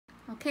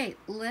Okay,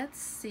 let's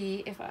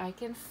see if I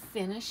can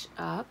finish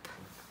up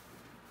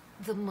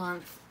the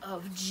month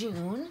of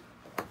June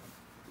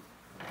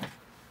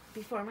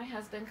before my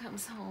husband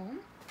comes home.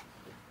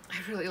 I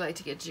really like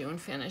to get June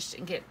finished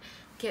and get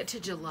to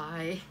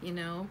July, you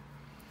know.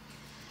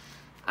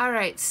 All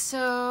right,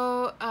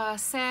 so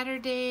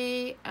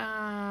Saturday,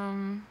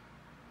 I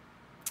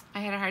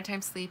had a hard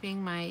time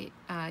sleeping. My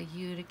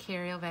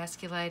urticarial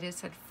vasculitis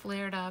had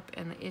flared up,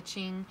 and the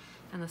itching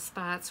and the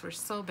spots were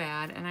so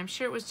bad. And I'm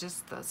sure it was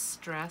just the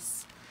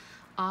stress,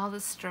 all the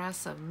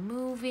stress of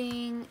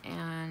moving,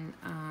 and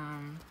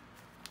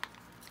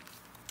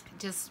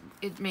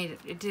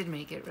it did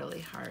make it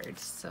really hard.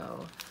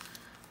 So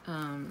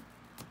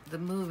the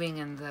moving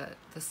and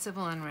the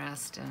civil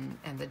unrest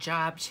and the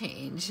job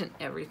change and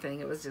everything,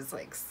 it was just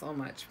like so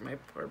much. My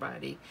poor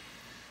body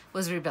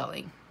was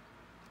rebelling.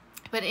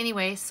 But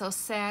anyway, so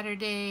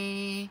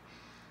Saturday,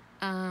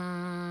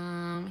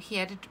 my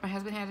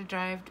husband had to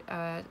drive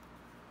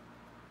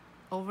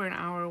over an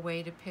hour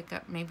away to pick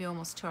up, maybe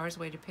almost 2 hours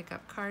away to pick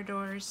up car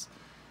doors.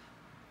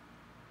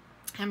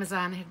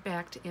 Amazon had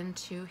backed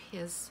into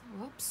his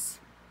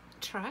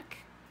truck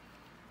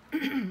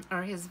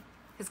or his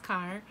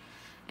car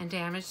and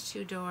damaged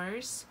 2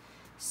 doors.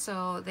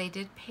 So they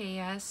did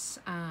pay us.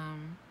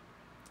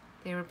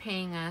 They were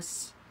paying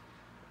us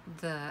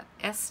the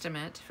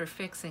estimate for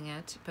fixing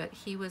it, but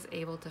he was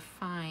able to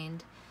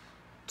find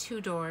 2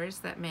 doors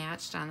that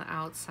matched on the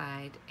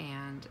outside,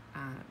 and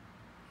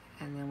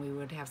then we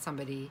would have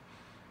somebody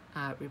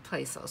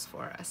replace those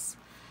for us.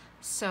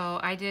 So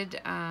I did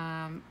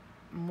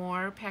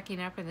more packing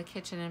up in the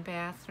kitchen and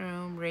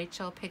bathroom.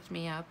 Rachel picked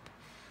me up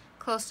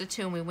close to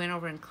 2, and we went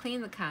over and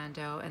cleaned the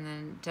condo, and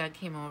then Doug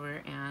came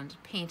over and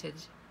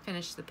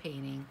finished the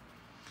painting.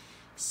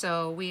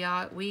 So we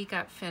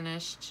got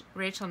finished,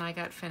 Rachel and I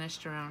got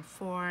finished around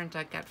 4, and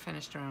Doug got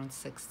finished around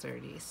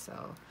 6:30.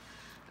 So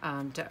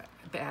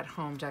at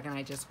home, Doug and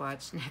I just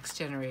watched Next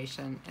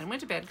Generation and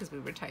went to bed because we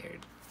were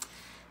tired.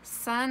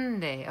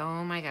 Sunday,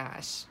 oh my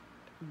gosh,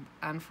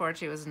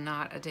 unfortunately it was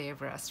not a day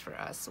of rest for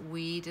us.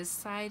 We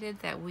decided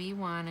that we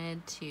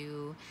wanted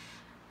to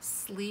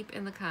sleep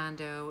in the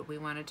condo. We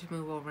wanted to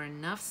move over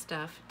enough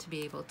stuff to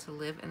be able to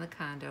live in the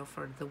condo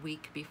for the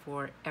week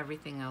before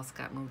everything else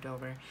got moved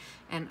over.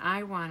 And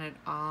I wanted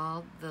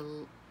all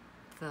the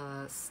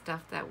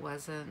stuff that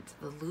wasn't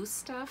the loose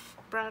stuff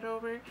brought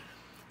over.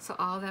 So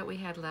all that we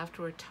had left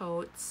were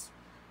totes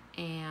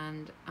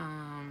and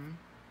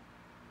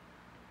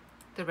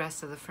the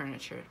rest of the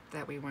furniture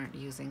that we weren't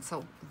using.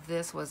 So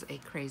this was a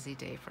crazy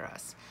day for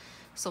us.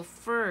 So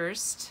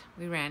first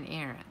we ran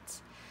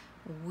errands.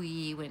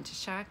 We went to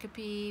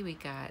Shakopee, we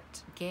got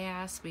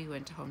gas, we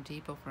went to Home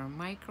Depot for a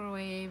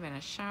microwave and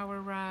a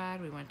shower rod,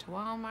 we went to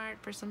Walmart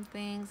for some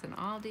things, and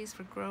Aldi's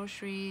for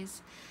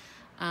groceries,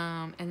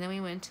 and then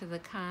we went to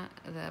the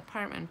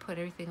apartment and put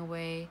everything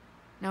away.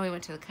 No, we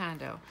went to the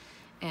condo,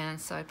 and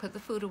so I put the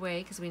food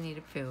away because we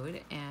needed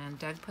food, and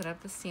Doug put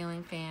up the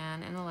ceiling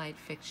fan and the light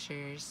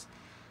fixtures,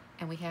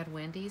 and we had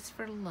Wendy's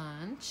for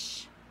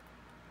lunch.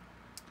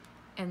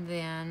 And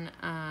then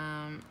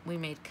we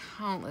made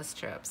countless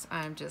trips.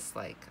 I'm just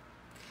like,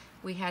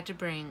 we had to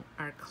bring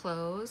our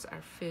clothes,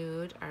 our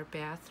food, our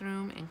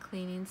bathroom and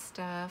cleaning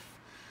stuff,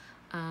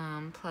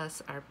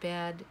 plus our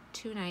bed,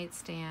 2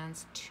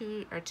 nightstands,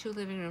 our 2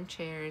 living room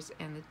chairs,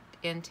 and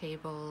the end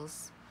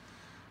tables.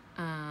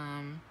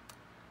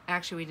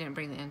 Actually, we didn't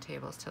bring the end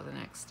tables till the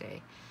next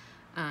day.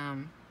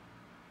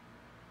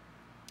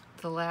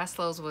 The last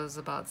load was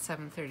about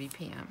 7:30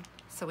 p.m.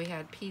 So we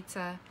had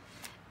pizza.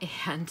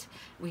 And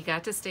we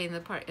got to stay in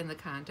the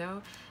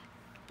condo,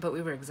 but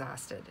we were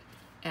exhausted.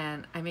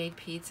 And I made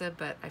pizza,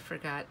 but I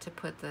forgot to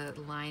put the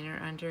liner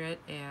under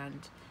it,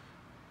 and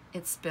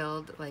it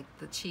spilled, like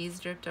the cheese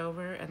dripped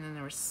over, and then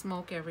there was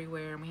smoke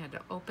everywhere, and we had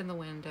to open the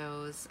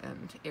windows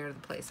and air the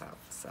place out.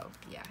 So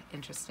yeah,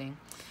 interesting.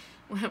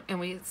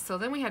 And so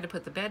then we had to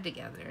put the bed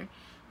together.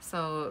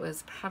 So it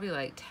was probably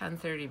like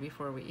 10:30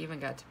 before we even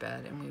got to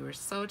bed, and we were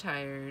so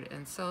tired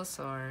and so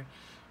sore.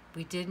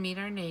 We did meet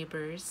our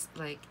neighbors,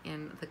 like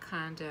in the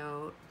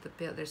condo.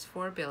 There's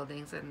 4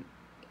 buildings, and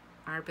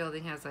our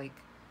building has like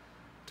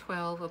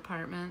 12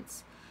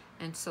 apartments.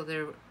 And so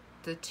the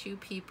 2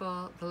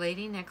 people, the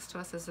lady next to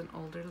us is an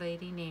older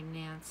lady named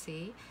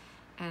Nancy,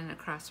 and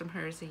across from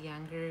her is a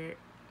younger,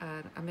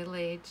 a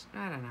middle-aged,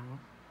 I don't know,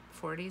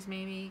 40s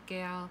maybe,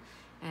 gal,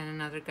 and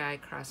another guy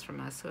across from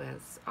us who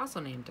is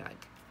also named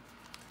Doug.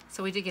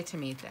 So we did get to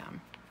meet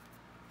them.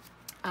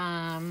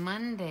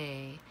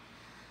 Monday,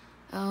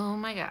 oh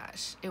my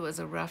gosh, it was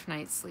a rough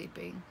night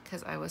sleeping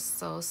because I was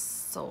so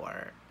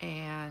sore,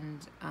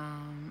 and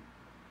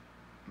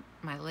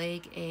my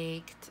leg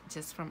ached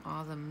just from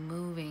all the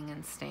moving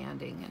and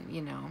standing, and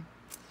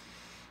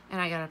and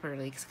I got up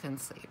early because I couldn't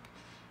sleep.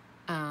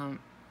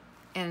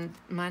 And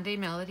Monday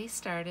Melody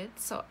started,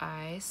 so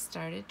I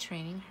started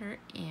training her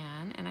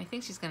in, and I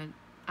think she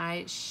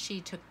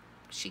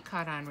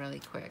caught on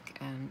really quick,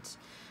 and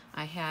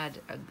I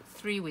had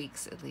 3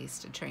 weeks at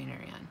least to train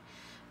her in,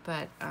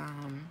 but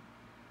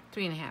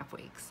 3.5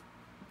 weeks.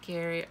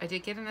 Gary, I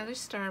did get another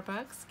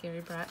Starbucks.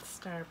 Gary brought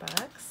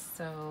Starbucks,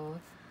 so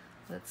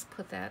let's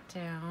put that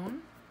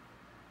down.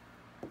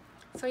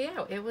 So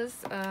yeah, it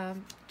was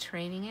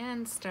training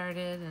in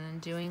started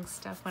and doing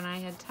stuff when I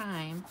had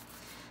time.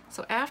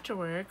 So after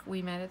work,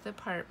 we met at the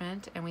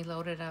apartment and we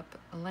loaded up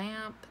a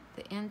lamp,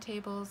 the end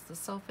tables, the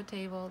sofa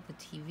table, the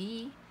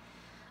TV,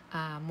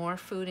 more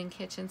food and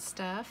kitchen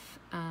stuff.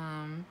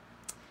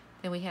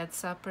 Then we had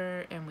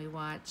supper and we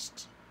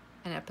watched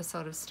an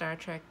episode of Star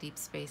Trek Deep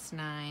Space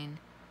Nine,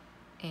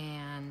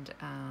 and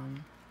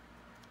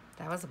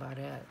that was about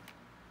it.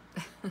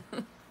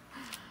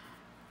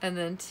 And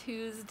then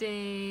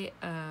Tuesday,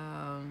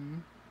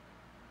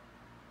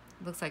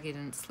 looks like I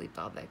didn't sleep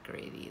all that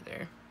great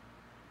either.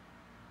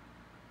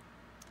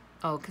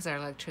 Oh, because our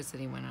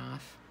electricity went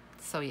off.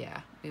 So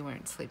yeah, we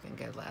weren't sleeping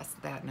good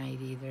that night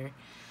either.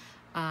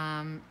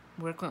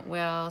 Work went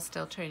well,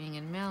 still training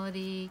in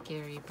Melody.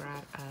 Gary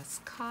brought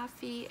us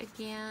coffee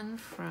again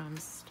from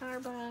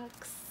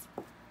Starbucks.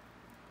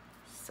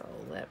 So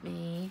let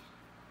me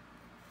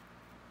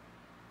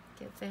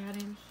get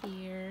that in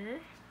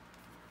here.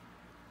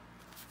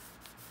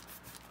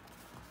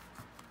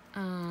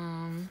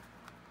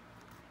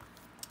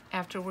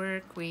 After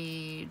work,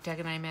 Doug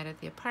and I met at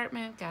the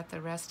apartment, got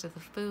the rest of the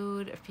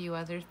food, a few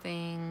other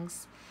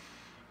things,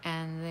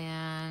 and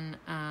then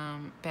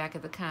back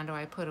at the condo,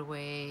 I put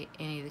away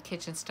any of the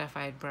kitchen stuff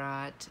I'd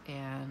brought,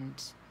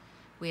 and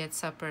we had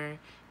supper,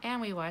 and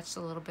we watched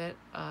a little bit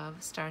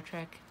of Star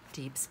Trek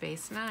Deep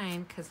Space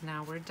Nine, because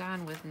now we're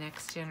done with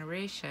Next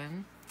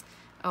Generation.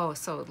 Oh,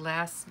 so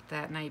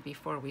that night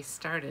before, we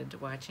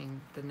started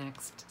watching the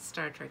next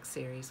Star Trek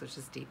series, which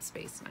is Deep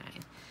Space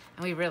Nine,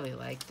 and we really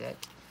liked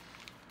it.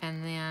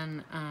 And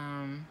then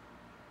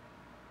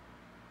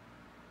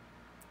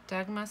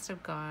Doug must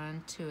have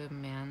gone to a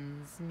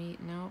men's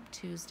meet. Nope,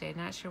 Tuesday.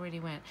 Not sure where he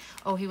went.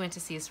 Oh, he went to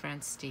see his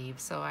friend Steve.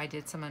 So I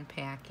did some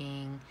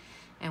unpacking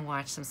and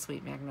watched some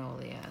Sweet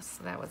Magnolia.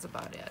 So that was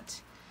about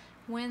it.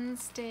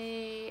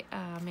 Wednesday,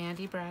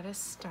 Mandy brought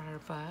us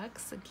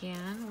Starbucks.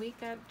 Again, we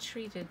got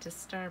treated to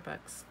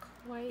Starbucks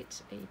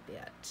quite a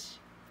bit.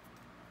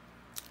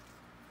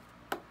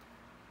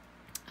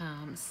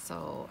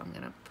 So I'm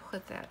going to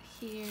put that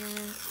here,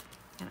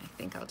 and I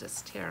think I'll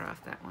just tear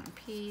off that one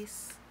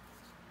piece.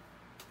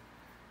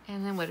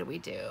 And then what did we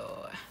do?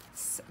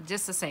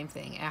 Just the same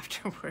thing.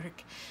 After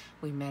work,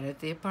 we met at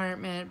the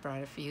apartment,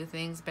 brought a few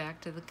things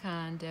back to the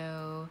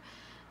condo,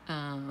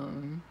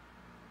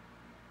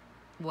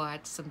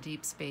 watched some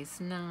Deep Space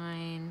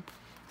Nine.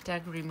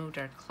 Doug removed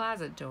our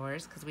closet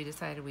doors because we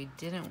decided we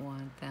didn't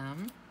want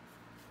them.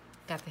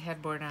 Got the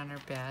headboard on our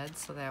bed,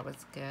 so that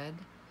was good.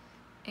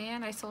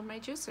 And I sold my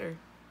juicer.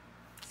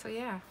 So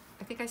yeah,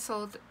 I think I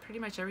sold pretty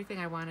much everything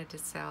I wanted to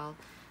sell.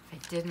 I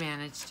did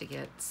manage to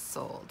get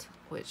sold,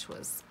 which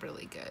was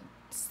really good.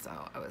 So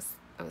I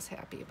was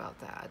happy about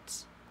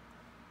that.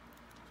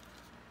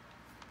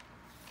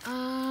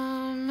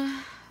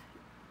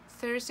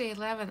 Thursday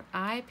 11th,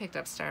 I picked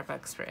up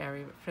Starbucks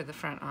for the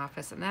front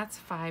office, and that's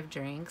 5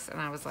 drinks. And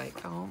I was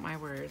like, oh my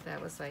word,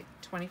 that was like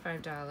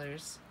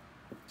 $25.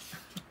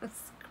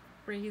 That's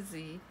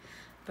crazy.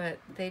 But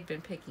they'd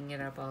been picking it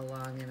up all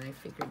along, and I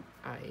figured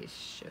I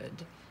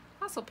should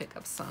also pick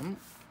up some,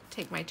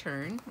 take my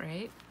turn,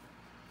 right?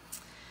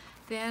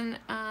 Then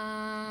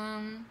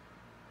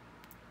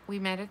we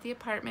met at the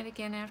apartment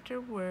again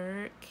after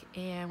work,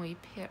 and we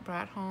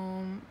brought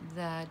home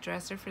the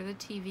dresser for the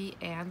TV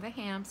and the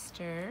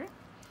hamster.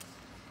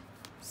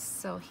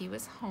 So he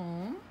was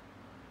home.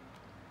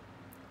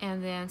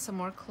 And then some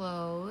more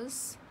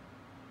clothes.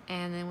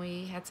 And then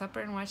we had supper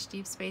and watched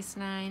Deep Space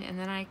Nine. And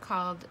then I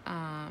called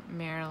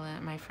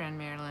Marilyn, my friend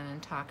Marilyn,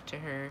 and talked to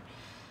her.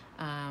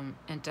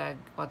 And Doug,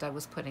 while Doug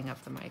was putting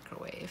up the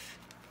microwave.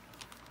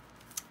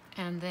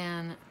 And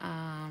then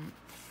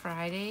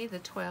Friday the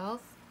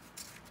 12th,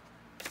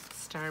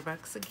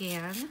 Starbucks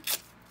again.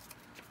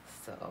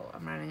 So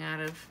I'm running out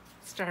of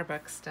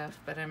Starbucks stuff,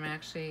 but I'm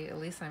actually, at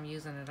least I'm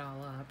using it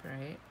all up,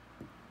 right?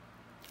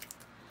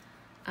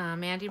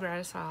 Mandy brought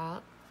us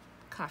all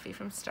coffee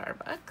from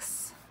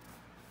Starbucks.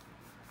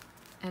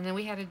 And then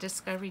we had a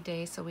Discovery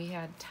Day, so we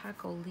had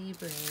Taco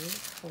Libre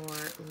for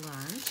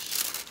lunch.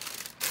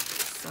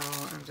 So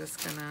I'm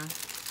just gonna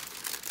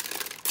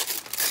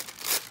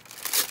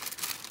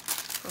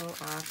pull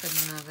off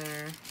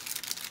another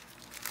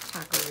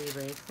Taco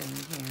Libre thing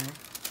here.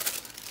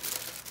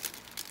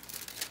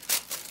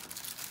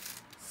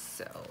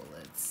 So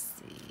let's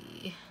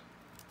see.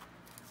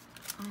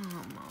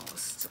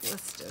 Almost.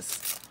 Let's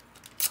just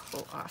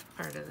pull off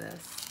part of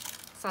this.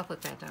 So I'll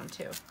put that down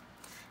too.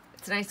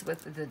 It's nice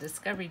with the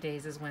Discovery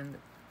Days is when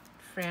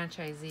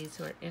franchisees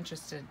who are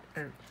interested,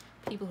 or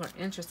people who are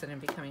interested in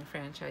becoming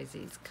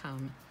franchisees,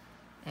 come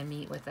and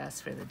meet with us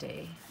for the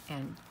day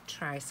and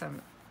try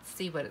some,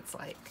 see what it's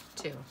like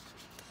too.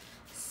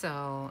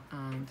 So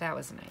that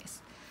was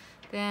nice.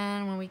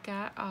 Then when we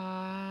got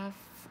off,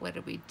 what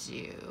did we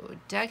do?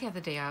 Doug had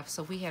the day off,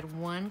 so we had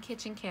one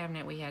kitchen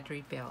cabinet we had to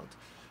rebuild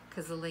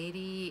because the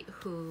lady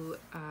who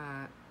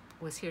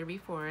was here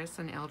before us,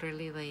 an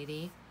elderly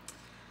lady,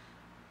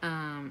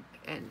 And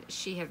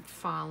she had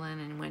fallen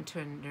and went to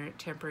a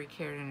temporary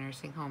care at a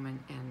nursing home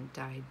and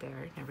died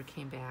there, never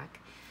came back.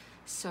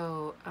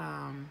 So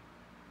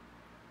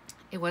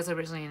it was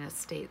originally an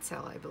estate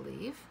sale, I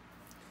believe.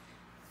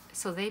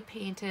 So they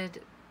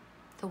painted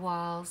the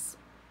walls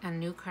and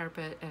new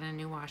carpet and a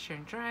new washer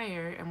and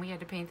dryer, and we had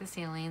to paint the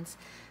ceilings.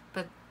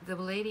 But the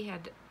lady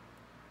had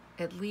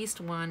at least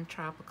one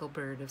tropical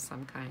bird of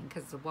some kind,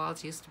 because the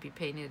walls used to be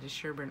painted a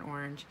Sherburne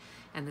orange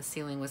and the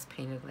ceiling was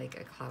painted like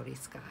a cloudy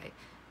sky,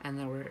 and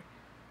there were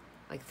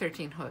like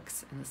 13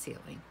 hooks in the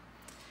ceiling.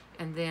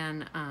 And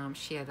then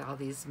she had all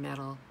these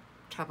metal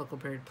tropical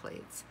bird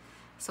plates.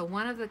 So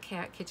one of the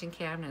kitchen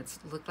cabinets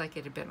looked like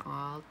it had been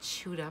all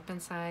chewed up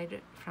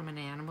inside from an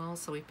animal,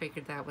 so we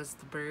figured that was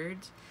the bird.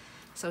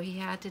 So he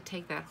had to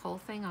take that whole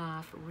thing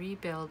off,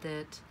 rebuild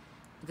it.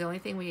 The only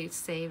thing we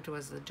saved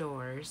was the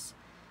doors,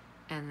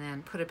 and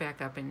then put it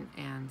back up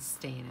and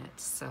stain it.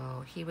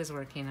 So he was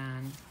working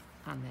on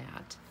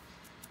that.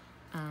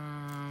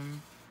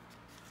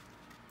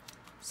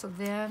 So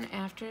then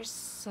after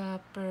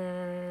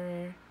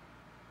supper,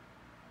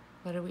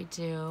 what do we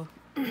do?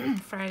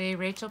 Friday,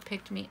 Rachel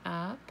picked me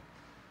up.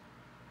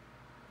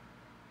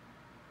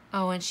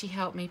 Oh, and she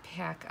helped me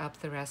pack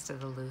up the rest of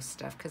the loose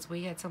stuff, because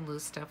we had some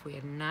loose stuff we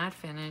had not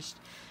finished.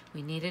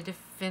 We needed to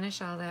finish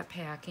all that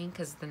packing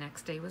because the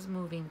next day was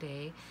moving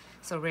day.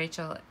 So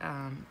Rachel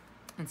and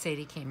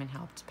Sadie came and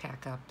helped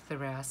pack up the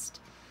rest.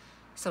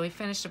 So we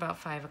finished about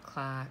 5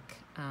 o'clock,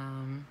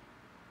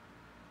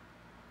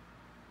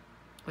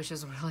 which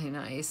was really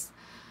nice.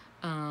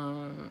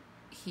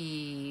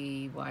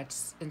 He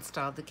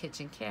installed the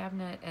kitchen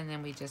cabinet, and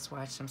then we just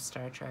watched some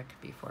Star Trek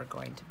before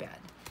going to bed.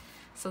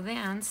 So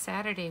then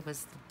Saturday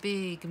was the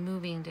big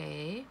moving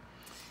day,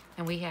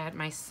 and we had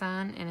my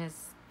son and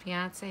his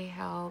fiance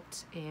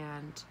helped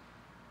and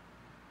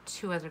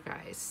 2 other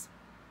guys.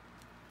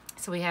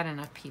 So we had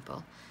enough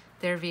people.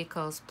 Their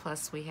vehicles,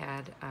 plus we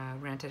had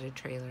rented a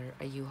trailer,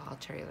 a U-Haul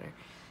trailer.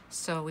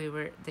 So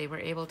they were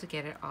able to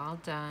get it all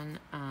done.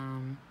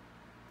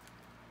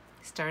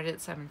 Started at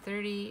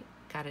 7:30,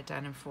 got it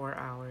done in 4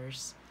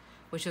 hours,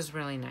 which was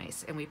really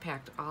nice. And we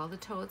packed all the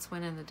totes,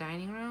 went in the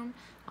dining room,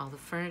 all the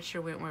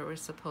furniture went where it was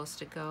supposed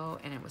to go,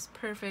 and it was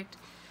perfect.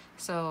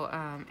 So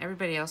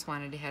everybody else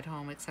wanted to head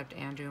home except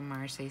Andrew and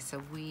Marcy,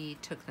 so we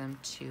took them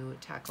to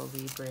Taco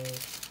Libre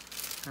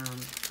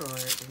for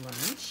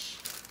lunch.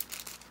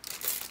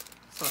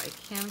 So I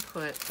can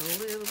put a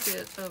little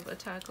bit of a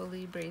Taco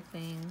Libre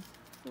thing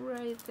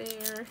right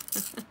there.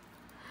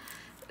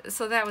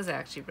 So that was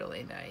actually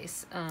really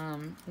nice.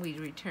 We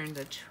returned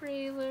the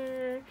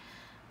trailer,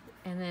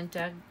 and then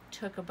Doug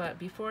took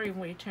before he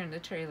returned the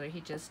trailer, he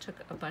just took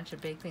a bunch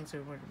of big things we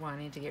were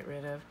wanting to get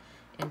rid of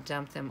and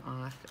dumped them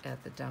off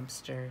at the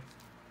dumpster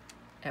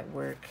at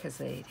work, because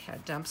they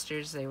had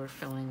dumpsters they were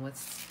filling with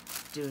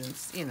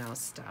students,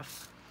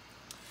 stuff.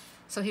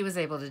 So he was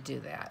able to do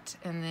that.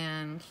 And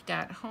then he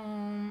got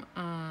home.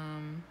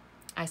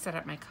 I set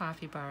up my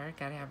coffee bar.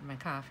 Gotta have my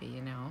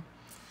coffee,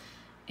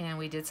 And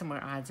we did some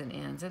more odds and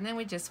ends. And then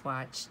we just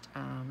watched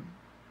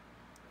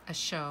a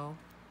show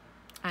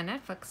on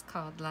Netflix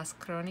called Las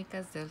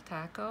Crónicas del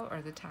Taco,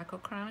 or the Taco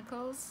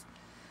Chronicles.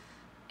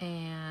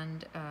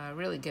 And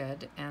really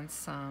good. And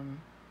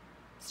some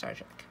Star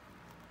Trek.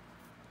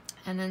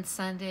 And then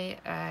Sunday,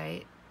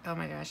 oh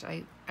my gosh,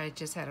 I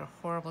just had a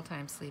horrible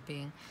time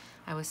sleeping.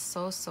 I was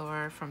so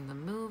sore from the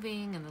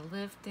moving and the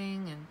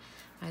lifting, and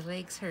my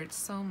legs hurt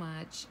so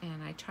much,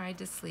 and I tried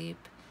to sleep.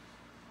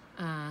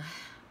 I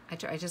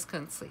just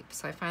couldn't sleep.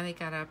 So I finally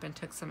got up and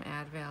took some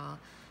Advil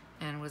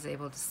and was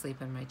able to sleep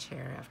in my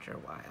chair after a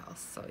while.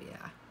 So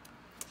yeah.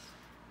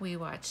 We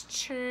watched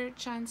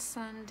church on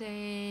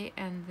Sunday,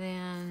 and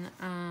then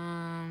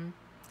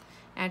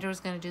Andrew was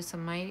going to do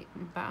some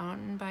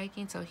mountain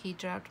biking, so he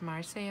dropped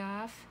Marcy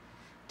off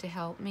to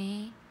help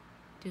me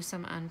do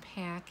some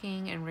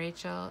unpacking, and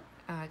Rachel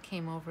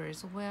came over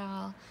as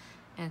well,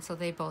 and so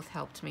they both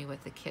helped me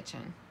with the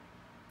kitchen.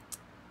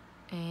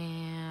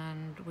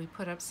 And we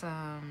put up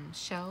some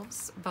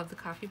shelves above the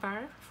coffee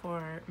bar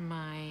for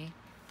my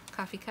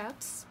coffee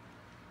cups,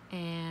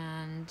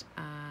 and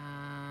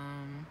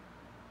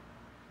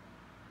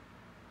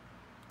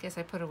guess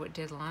I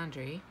did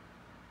laundry,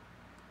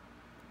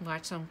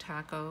 watched some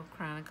Taco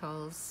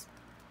Chronicles,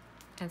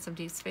 and some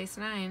Deep Space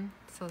Nine.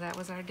 So that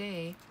was our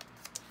day.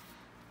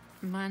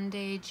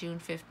 Monday, June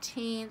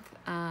 15th,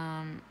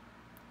 I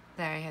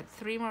had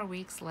 3 more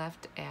weeks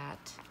left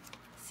at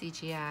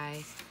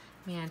CGI.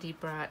 Mandy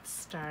brought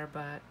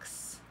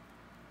Starbucks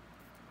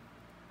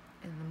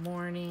in the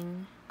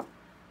morning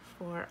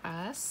for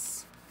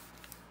us.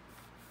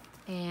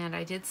 And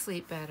I did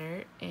sleep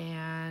better,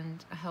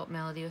 and I helped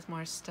Melody with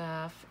more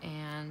stuff,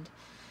 and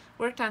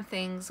worked on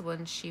things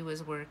when she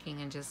was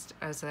working, and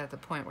I was at the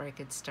point where I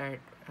could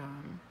start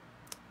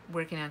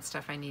working on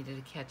stuff I needed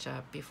to catch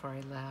up before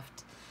I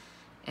left,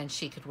 and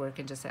she could work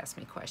and just ask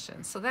me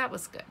questions. So that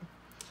was good.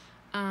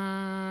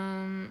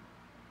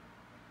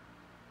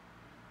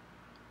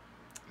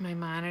 My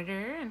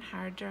monitor and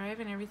hard drive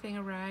and everything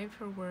arrived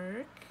for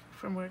work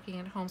from working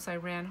at home, so I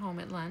ran home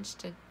at lunch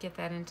to get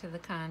that into the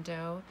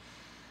condo.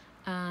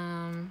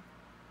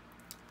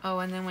 Oh,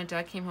 and then when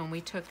Doug came home,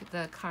 we took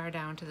the car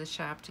down to the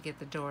shop to get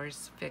the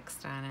doors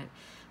fixed on it.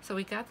 So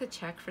we got the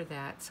check for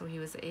that, so he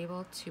was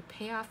able to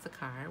pay off the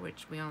car,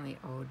 which we only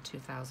owed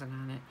 $2,000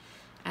 on it,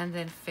 and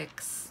then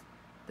fix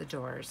the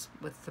doors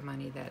with the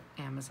money that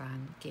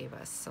Amazon gave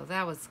us. So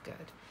that was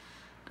good.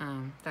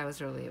 That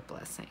was really a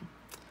blessing.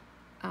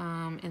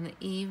 In the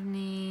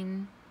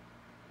evening,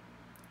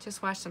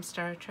 just watched some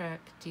Star Trek,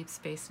 Deep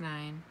Space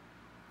Nine.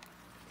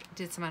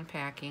 Did some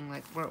unpacking,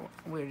 like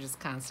we're just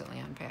constantly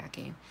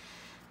unpacking.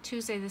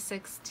 Tuesday the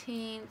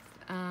 16th,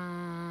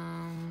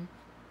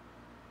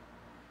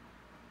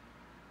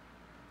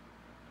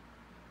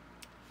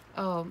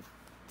 oh,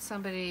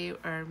 somebody,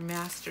 our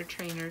master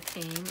trainer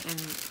came,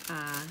 and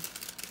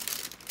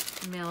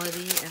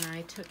Melody and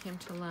I took him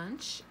to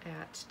lunch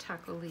at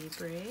Taco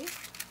Libre.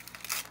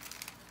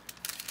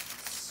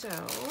 So,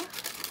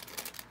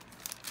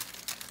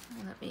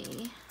 let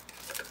me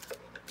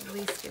at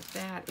least get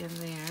that in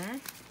there.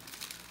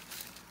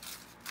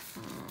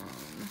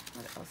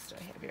 What else do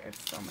I have here? I have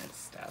so much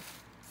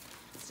stuff.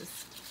 It's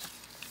just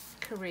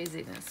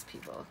craziness,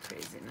 people,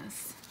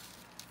 craziness.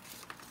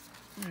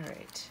 All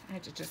right,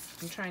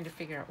 I'm trying to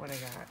figure out what I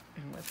got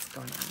and what's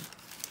going on.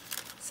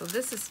 So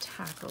this is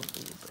Taco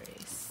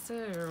Libre.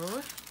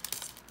 So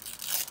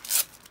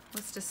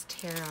let's just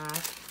tear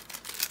off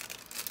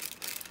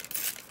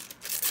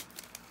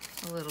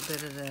a little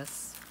bit of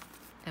this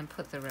and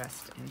put the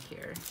rest in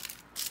here.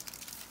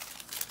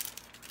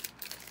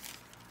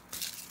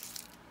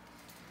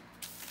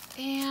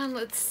 And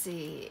let's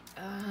see,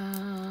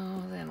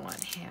 then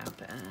what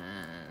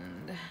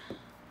happened?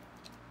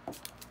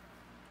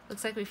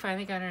 Looks like we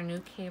finally got our new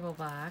cable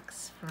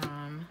box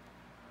from,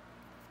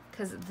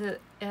 because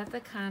at the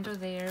condo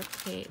there,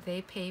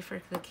 they pay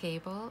for the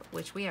cable,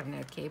 which we haven't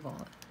had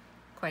cable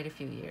quite a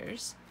few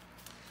years,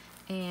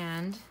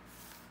 and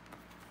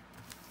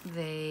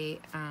they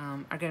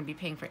are going to be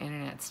paying for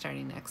internet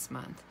starting next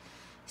month.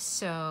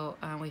 So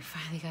we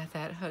finally got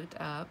that hooked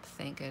up,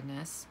 thank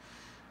goodness.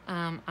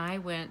 I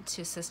went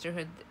to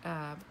Sisterhood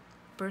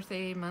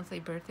monthly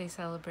birthday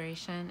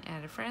celebration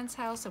at a friend's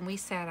house, and we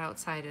sat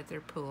outside at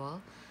their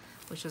pool,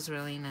 which was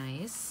really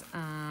nice.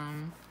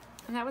 And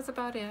that was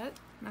about it.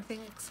 Nothing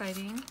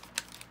exciting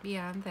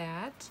beyond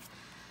that.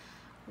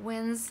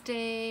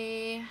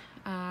 Wednesday,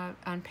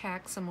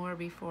 unpack some more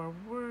before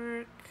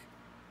work.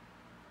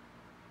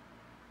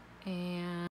 And